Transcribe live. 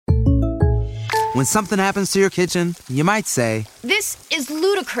When something happens to your kitchen, you might say, "This is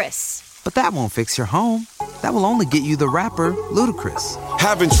ludicrous." But that won't fix your home. That will only get you the rapper, Ludacris.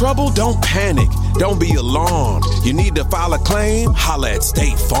 Having trouble? Don't panic. Don't be alarmed. You need to file a claim? Holla at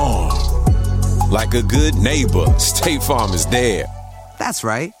State Farm. Like a good neighbor, State Farm is there. That's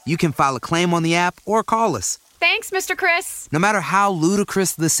right. You can file a claim on the app or call us. Thanks, Mr. Chris. No matter how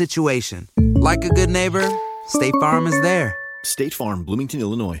ludicrous the situation, like a good neighbor, State Farm is there. State Farm, Bloomington,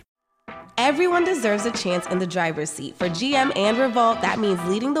 Illinois. Everyone deserves a chance in the driver's seat. For GM and Revolt, that means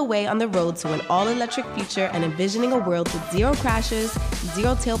leading the way on the road to an all-electric future and envisioning a world with zero crashes,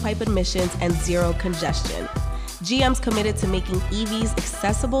 zero tailpipe emissions, and zero congestion. GM's committed to making EVs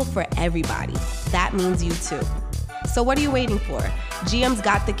accessible for everybody. That means you too. So what are you waiting for? GM's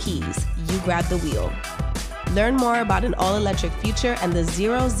got the keys. You grab the wheel. Learn more about an all-electric future and the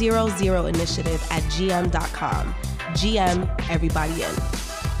 000 initiative at gm.com. GM, everybody in.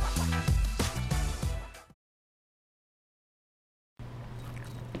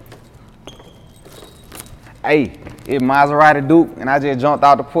 Hey, it's Mazzeratti Duke, and I just jumped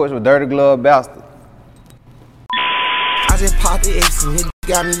out the porch with Dirty Glove Bastard. I just popped the X and it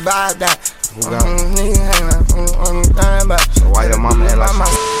got me vibed out. So why your mama act like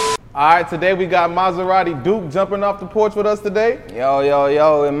All right, today we got Mazzeratti Duke jumping off the porch with us today.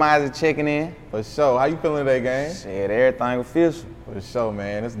 Yo, and Mazzy checking in. For sure. How you feeling today, gang? Shit, everything official. For sure,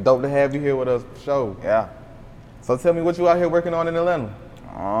 man. It's dope to have you here with us, for sure. Yeah. So tell me what you out here working on in Atlanta.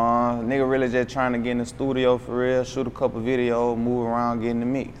 Nigga really just trying to get in the studio for real, shoot a couple videos, move around, get in the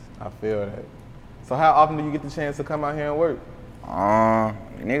mix. I feel that. So how often do you get the chance to come out here and work?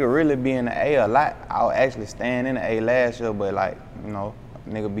 Nigga really be in the A a lot. I was actually staying in the A last year, but like, you know,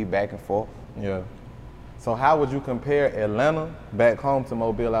 nigga be back and forth. Yeah. So how would you compare Atlanta back home to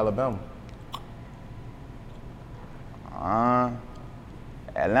Mobile, Alabama?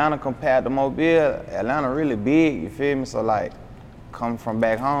 Atlanta compared to Mobile, Atlanta really big, you feel me? So like, coming from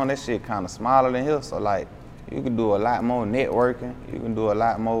back home, that shit kind of smaller than here. So like, you can do a lot more networking. You can do a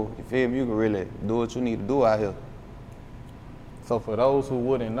lot more, you feel me? You can really do what you need to do out here. So for those who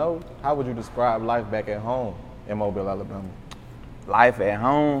wouldn't know, how would you describe life back at home in Mobile, Alabama? Life at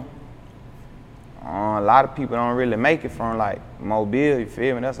home, a lot of people don't really make it from like Mobile, you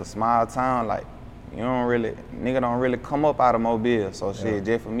feel me? That's a small town, like, nigga don't really come up out of Mobile. So shit,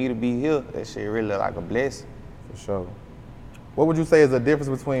 just for me to be here, that shit really like a blessing. For sure. What would you say is the difference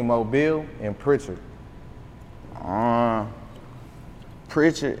between Mobile and Pritchard?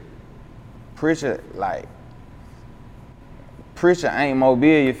 Pritchard ain't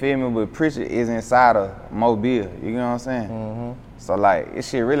Mobile, you feel me? But Pritchard is inside of Mobile, you know what I'm saying? Mm-hmm. So like, this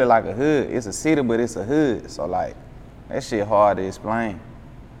shit really like a hood. It's a city, but it's a hood. So like, that shit hard to explain.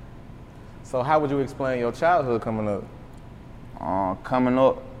 So how would you explain your childhood coming up? Coming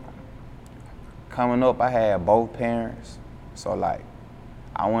up, I had both parents. So like,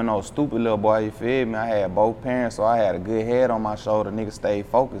 I wasn't no stupid little boy, you feel me? I had both parents, so I had a good head on my shoulder. Nigga stayed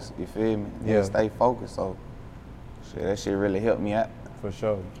focused, you feel me? Nigga stay focused, so shit, that shit really helped me out. For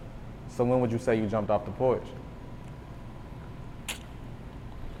sure. So when would you say you jumped off the porch?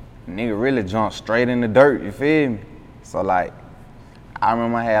 Nigga really jumped straight in the dirt, you feel me? So like, I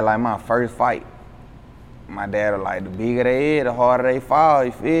remember I had like my first fight. My dad was like, the bigger they is, the harder they fall,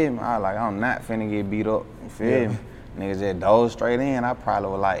 you feel me? I was like, I'm not finna get beat up, you feel me? Niggas just dove straight in. I probably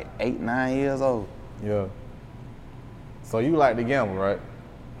was like 8, 9 years old. Yeah. So you like to gamble, right?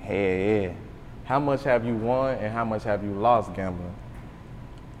 Hell yeah. How much have you won and how much have you lost gambling?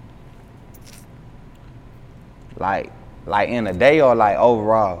 Like in a day or like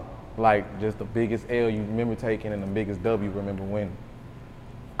overall? Like just the biggest L you remember taking and the biggest W you remember winning?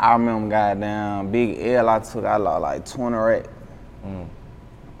 I remember goddamn big L I took, I lost like 20 racks.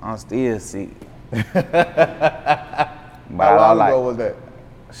 I'm still sick. But how long ago was that?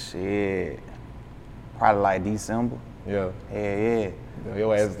 Shit, probably like December. Yeah. Hell yeah.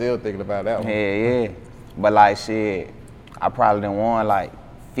 Your ass still thinking about that one. Hell yeah. But like shit, I probably done won like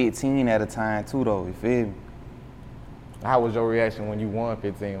 15 at a time too though, you feel me? How was your reaction when you won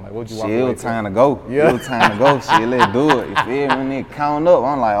 15? Like, what'd you walk away? Shit, it was time to go. Yeah. It was time to go. Shit, let's do it. You feel me? When they count up,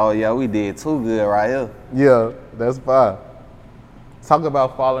 I'm like, oh yeah, we did too good right here. Yeah, that's fine. Talk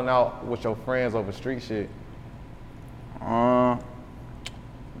about falling out with your friends over street shit.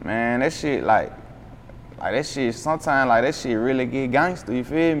 Man, that shit like that shit, sometimes like that shit really get gangster, you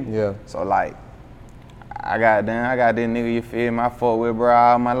feel me? Yeah. So like, I got this nigga, you feel me? I fought with bro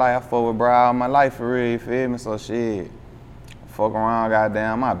all my life. I fought with bro all my life for real, you feel me? So shit, fuck around,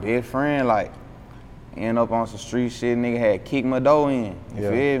 goddamn, my best friend, like, end up on some street shit, nigga had kicked my door in, you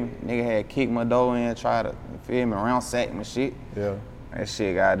feel me? Nigga had kicked my door in, try to, you feel me, ransack my shit. Yeah. That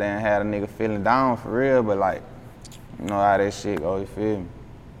shit goddamn had a nigga feeling down for real, but like, you know how that shit go, you feel me?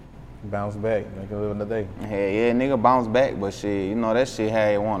 Bounce back, make it live another day. Hell yeah, nigga bounce back, but shit, you know that shit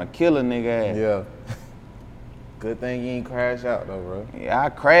had you wanna kill a nigga ass. Yeah. Good thing you ain't crash out though, bro. Yeah, I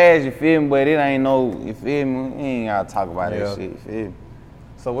crashed, you feel me, but it ain't no, you feel me? You ain't gotta talk about that shit, you feel me?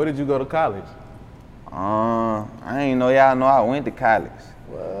 So where did you go to college? I ain't know y'all know I went to college.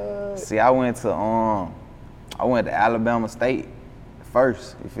 What? See, I went to Alabama State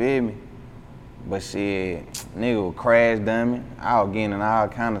first, you feel me? But shit, nigga was crash dummy. I was getting in all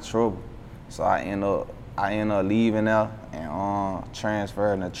kind of trouble. So I end up leaving there and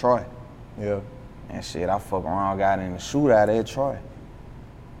transferring to Troy. Yeah. And shit, I fuck around, got in the shootout at Troy.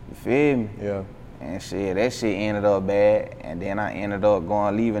 You feel me? Yeah. And shit, that shit ended up bad. And then I ended up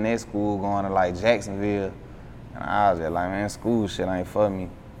leaving that school, going to like Jacksonville. And I was just like, man, school shit ain't for me.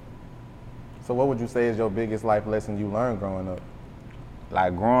 So what would you say is your biggest life lesson you learned growing up?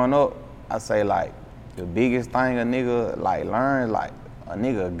 Like growing up, I say like the biggest thing a nigga like learn, like a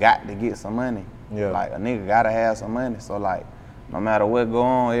nigga got to get some money. Yeah. Like a nigga gotta have some money. So like no matter what go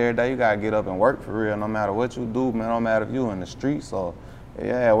on every day, you gotta get up and work for real. No matter what you do, man, no matter if you in the streets or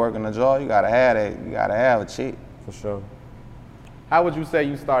working a job, you gotta have that. You gotta have a check. For sure. How would you say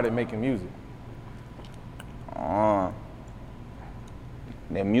you started making music?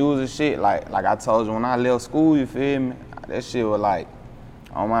 The music shit, like I told you when I left school, you feel me? That shit was like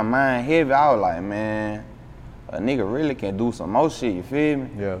on my mind heavy. I was like, man, a nigga really can do some more shit, you feel me?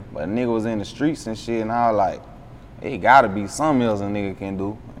 Yeah. But a nigga was in the streets and shit, and I was like, it gotta be something else a nigga can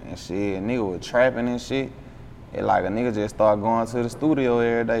do. And shit, a nigga was trapping and shit. It like a nigga just started going to the studio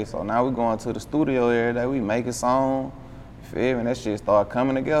every day. So now we going to the studio every day, we making songs, you feel me? That shit started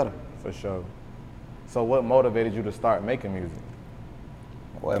coming together. For sure. So what motivated you to start making music?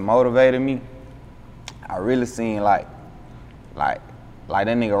 What motivated me? I really seen like that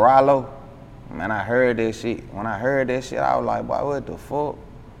nigga Rollo. Man, I heard that shit. When I heard that shit, I was like, boy, what the fuck?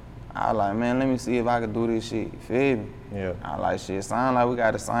 I was like, man, let me see if I can do this shit. You feel me? Yeah. I was like, shit, sound like we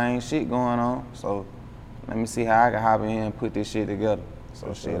got the same shit going on. So let me see how I can hop in here and put this shit together.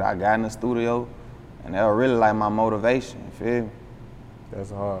 So shit, I got in the studio, and that was really like my motivation. You feel me? That's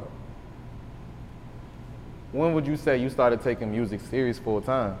hard. When would you say you started taking music serious full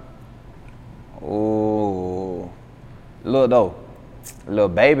time? Oh, little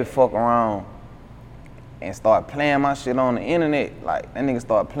baby fuck around and start playing my shit on the internet. Like, that nigga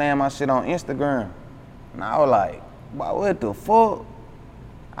started playing my shit on Instagram. And I was like, boy, what the fuck?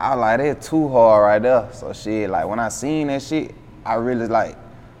 I was like, that's too hard right there. So shit, like when I seen that shit, I really like,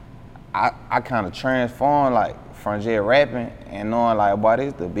 I kind of transformed like from just rapping and knowing like, boy,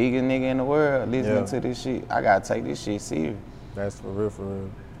 this the biggest nigga in the world listening to this shit. I gotta take this shit serious. That's for real, for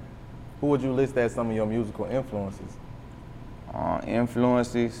real. Who would you list as some of your musical influences?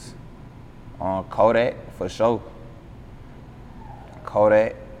 Kodak, for sure.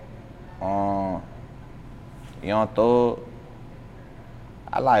 Kodak, Young Thug.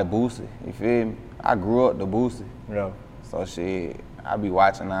 I like Boosie, you feel me? I grew up to Boosie. Yeah. So shit, I be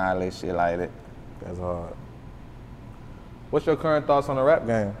watching all that shit like that. That's hard. What's your current thoughts on the rap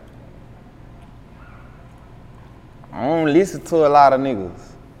game? I don't listen to a lot of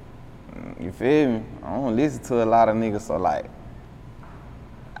niggas. You feel me? I don't listen to a lot of niggas, so like,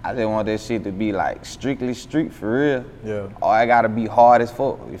 I just want that shit to be like strictly street for real. Yeah. Or I gotta be hard as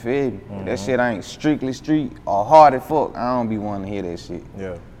fuck, you feel me? If that shit ain't strictly street or hard as fuck, I don't be wanting to hear that shit.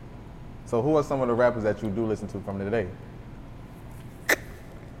 Yeah. So who are some of the rappers that you do listen to from today?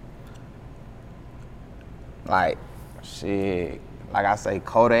 Like, shit, like I say,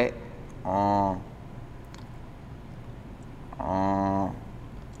 Kodak, I don't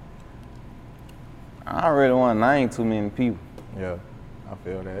really want to name too many people. Yeah, I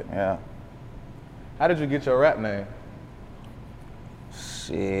feel that. Yeah. How did you get your rap name?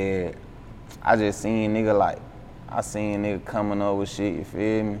 Shit, I just seen nigga coming up with shit, you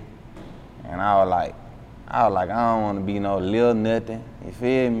feel me? And I was like, I don't want to be no Lil Nothing, you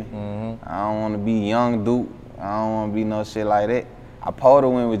feel me? Mm-hmm. I don't want to be Young Duke. I don't want to be no shit like that. I pulled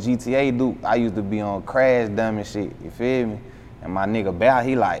went with GTA Duke. I used to be on Crash Dummy shit, you feel me? And my nigga Bow,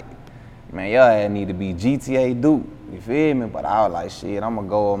 he like, man, your ass need to be GTA Duke, you feel me? But I was like, shit, I'm gonna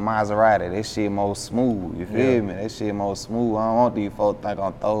go with Mazzeratti. That shit more smooth, you feel me? That shit more smooth. I don't want these folks think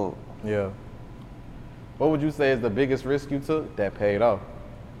I'm throw. Yeah. What would you say is the biggest risk you took that paid off?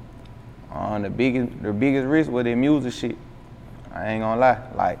 The biggest risk was the music shit. I ain't gonna lie.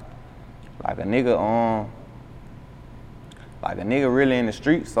 Like a nigga really in the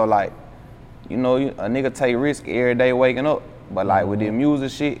streets, so like, you know, a nigga take risk every day waking up. But like with the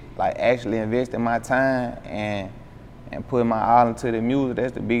music shit, like actually investing my time and and put my all into the music,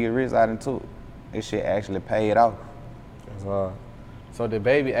 that's the biggest risk I done took. This shit actually paid off. That's hard. So did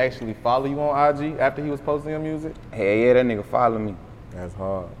Baby actually follow you on IG after he was posting your music? Hell yeah, that nigga follow me. That's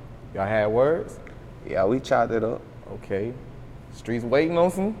hard. Y'all had words? Yeah, we chopped it up. Okay. Streets waiting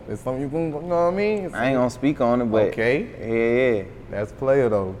on some? It's something you can, you know what I mean? I ain't gonna speak on it, but okay. Yeah. That's player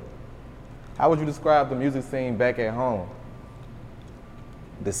though. How would you describe the music scene back at home?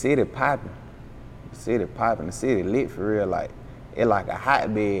 The city popping. The city popping. The city lit for real. Like, it like a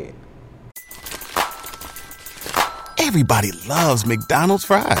hotbed. Everybody loves McDonald's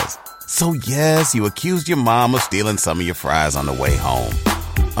fries. So yes, you accused your mom of stealing some of your fries on the way home.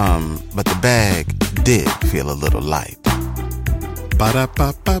 But the bag did feel a little light.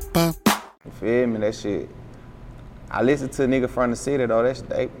 Ba-da-ba-ba-ba. You feel me? That shit. I listen to a nigga from the city though.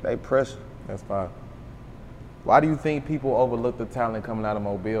 They pressure. That's fine. Why do you think people overlook the talent coming out of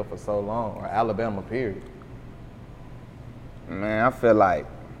Mobile for so long, or Alabama, period? Man, I feel like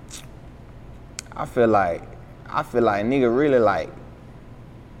nigga really like,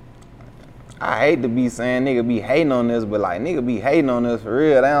 I hate to be saying nigga be hating on this, but like nigga be hating on us for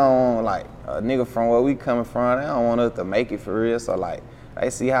real. They don't want like a nigga from where we coming from, they don't want us to make it for real. So like,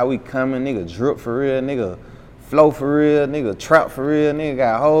 they see how we coming, nigga drip for real, nigga flow for real, nigga trap for real, nigga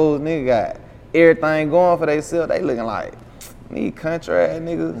got hoes, nigga got everything going for themselves. They looking like, these country ass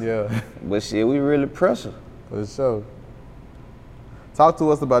niggas. Yeah. But shit, we really pressure. For sure. Talk to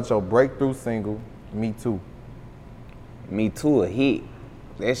us about your breakthrough single, Me Too. Me Too a hit.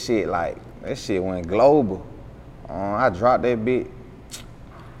 That shit went global. I dropped that bit.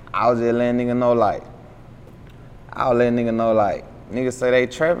 I was just letting nigga know like, niggas say they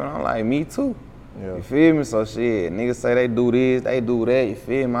trapping, I'm like, me too. Yeah. You feel me? So shit, niggas say they do this, they do that, you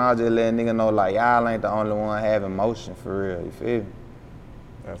feel me? I was just letting nigga know like, y'all ain't the only one having motion for real, you feel me?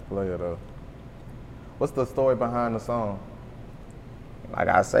 That's player though. What's the story behind the song? Like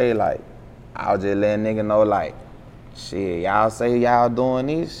I say, like, I was just letting nigga know like, shit, y'all say y'all doing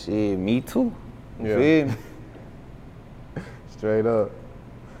this, shit, me too. You feel me? Straight up.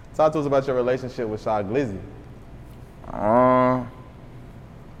 Talk to us about your relationship with Shy Glizzy.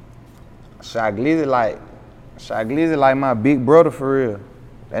 Shy Glizzy like my big brother for real.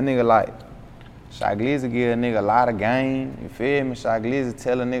 That nigga like, Shy Glizzy give a nigga a lot of game, you feel me? Shy Glizzy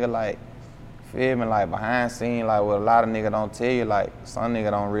tell a nigga like, you feel me, like behind scene, like what a lot of niggas don't tell you, like some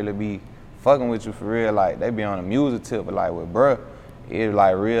nigga don't really be fucking with you for real, like they be on a music tip, but like with bruh, it's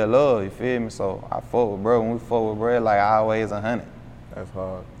like real love, you feel me? So I fuck with bruh, when we fuck with bruh, like always 100. That's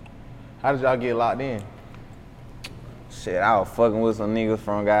hard. How did y'all get locked in? Shit, I was fucking with some niggas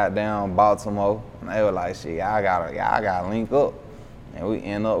from goddamn Baltimore, and they were like, shit, y'all gotta link up. And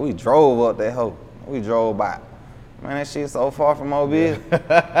we drove up that hoe. We drove by. Man, that shit so far from Mobile.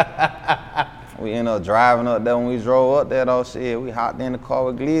 We ended up driving up there. When we drove up there though, shit, we hopped in the car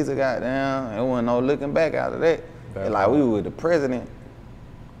with Glizzy, goddamn. It wasn't no looking back after that. Like we were the president.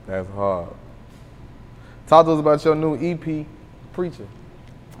 That's hard. Talk to us about your new EP, Preacher.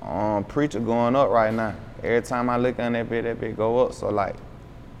 Preacher going up right now. Every time I look on that bit go up. So like,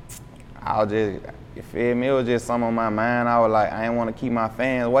 I was just, you feel me? It was just something on my mind. I was like, I ain't want to keep my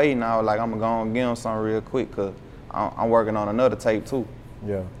fans waiting. I was like, I'm gonna go and give them something real quick, cause I'm working on another tape too.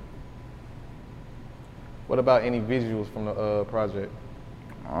 Yeah. What about any visuals from the project?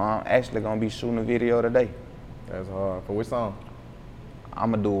 I'm actually gonna be shooting a video today. That's hard. For which song?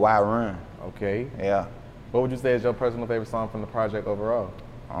 I'm gonna do Why Run. Okay. Yeah. What would you say is your personal favorite song from the project overall?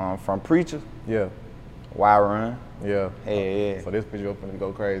 From Preacher? Yeah. Why Run. Yeah. Hey, yeah. So this video finna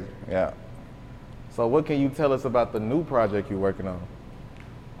go crazy. Yeah. So what can you tell us about the new project you're working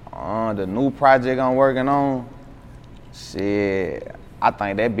on? The new project I'm working on, shit, I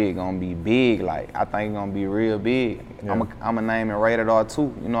think that bit gonna be big. Like, I think it's gonna be real big. Yeah. I'ma name it Rated R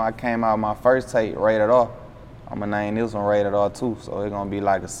 2. You know, I came out with my first tape, Rated R. I'ma name this one Rated R 2, so it's gonna be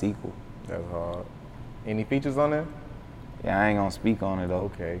like a sequel. That's hard. Any features on there? Yeah, I ain't gonna speak on it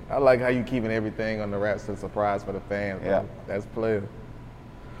though. Okay. I like how you keeping everything on the wraps a surprise for the fans. Yeah. Bro. That's player.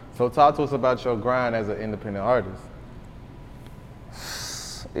 So talk to us about your grind as an independent artist.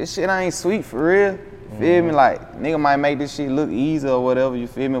 This shit ain't sweet for real. Feel me? Like, nigga might make this shit look easy or whatever, you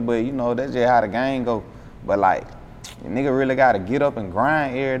feel me? But you know, that's just how the game go. But like, nigga really gotta get up and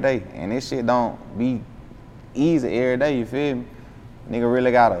grind every day. And this shit don't be easy every day, you feel me? Nigga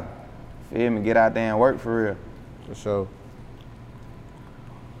really gotta, feel me, get out there and work for real. For sure.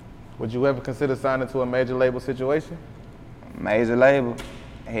 Would you ever consider signing to a major label situation? Major label?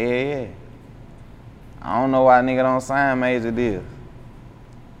 Hell yeah. I don't know why nigga don't sign major deals.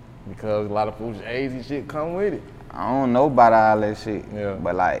 Because a lot of Fugazi shit come with it. I don't know about all that shit. Yeah.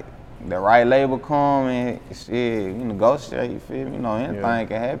 But like, the right label come and shit, you negotiate, you feel me? You know, anything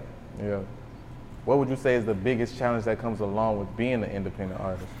can happen. Yeah. What would you say is the biggest challenge that comes along with being an independent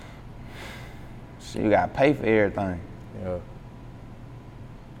artist? Shit, you gotta pay for everything. Yeah.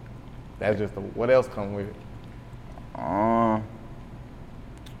 That's just what else come with it?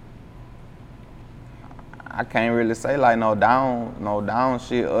 I can't really say like no down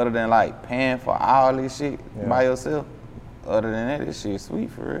shit other than like paying for all this shit by yourself. Other than that, this shit sweet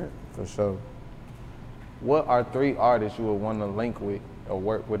for real. For sure. What are 3 artists you would want to link with or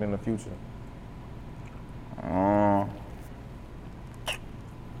work with in the future?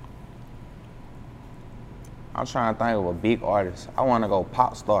 I'm trying to think of a big artist. I want to go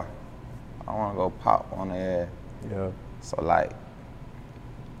pop star. I want to go pop on the air. Yeah. So like,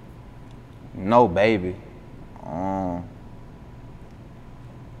 no baby.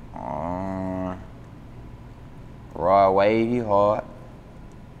 Rod Wave, he hard.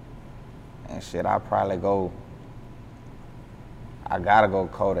 And shit, I gotta go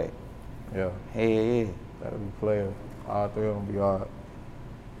Kodak. Yeah. Hey, yeah. That'll be players. All 3 of them be hard.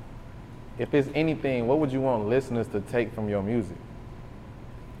 If it's anything, what would you want listeners to take from your music?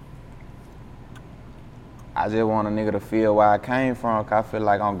 I just want a nigga to feel where I came from, 'cause I feel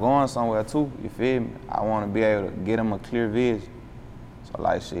like I'm going somewhere too, you feel me? I want to be able to get him a clear vision. So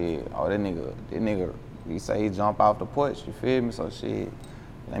like shit, that nigga, he say he jump off the porch, you feel me? So shit,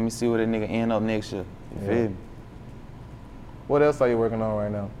 let me see where that nigga end up next year, you feel me? What else are you working on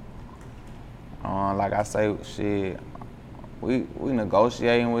right now? Like I say, shit, we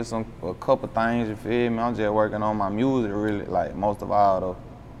negotiating with a couple things, you feel me? I'm just working on my music really, like most of all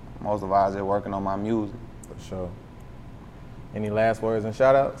just working on my music. For sure. Any last words and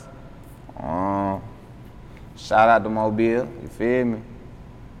shout outs? Shout out to Mobile, you feel me?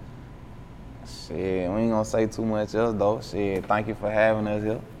 Shit, we ain't gonna say too much else though. Shit, thank you for having us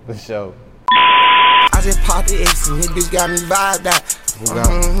here. For sure. I just popped the X and this bitch got me vibed out.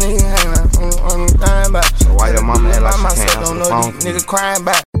 Nigga hang out, So why your mama act like she myself can't don't answer the know phone? these niggas crying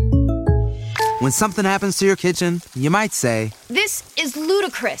back. When something happens to your kitchen, you might say, This is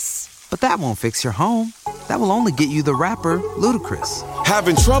ludicrous. but that won't fix your home. That will only get you the rapper, Ludacris.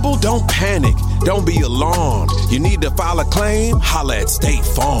 Having trouble? Don't panic. Don't be alarmed. You need to file a claim? Holla at State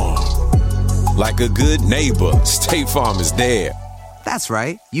Farm. Like a good neighbor, State Farm is there. That's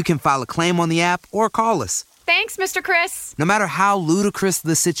right. You can file a claim on the app or call us. Thanks, Mr. Chris. No matter how ludicrous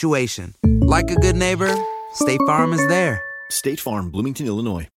the situation, like a good neighbor, State Farm is there. State Farm, Bloomington, Illinois.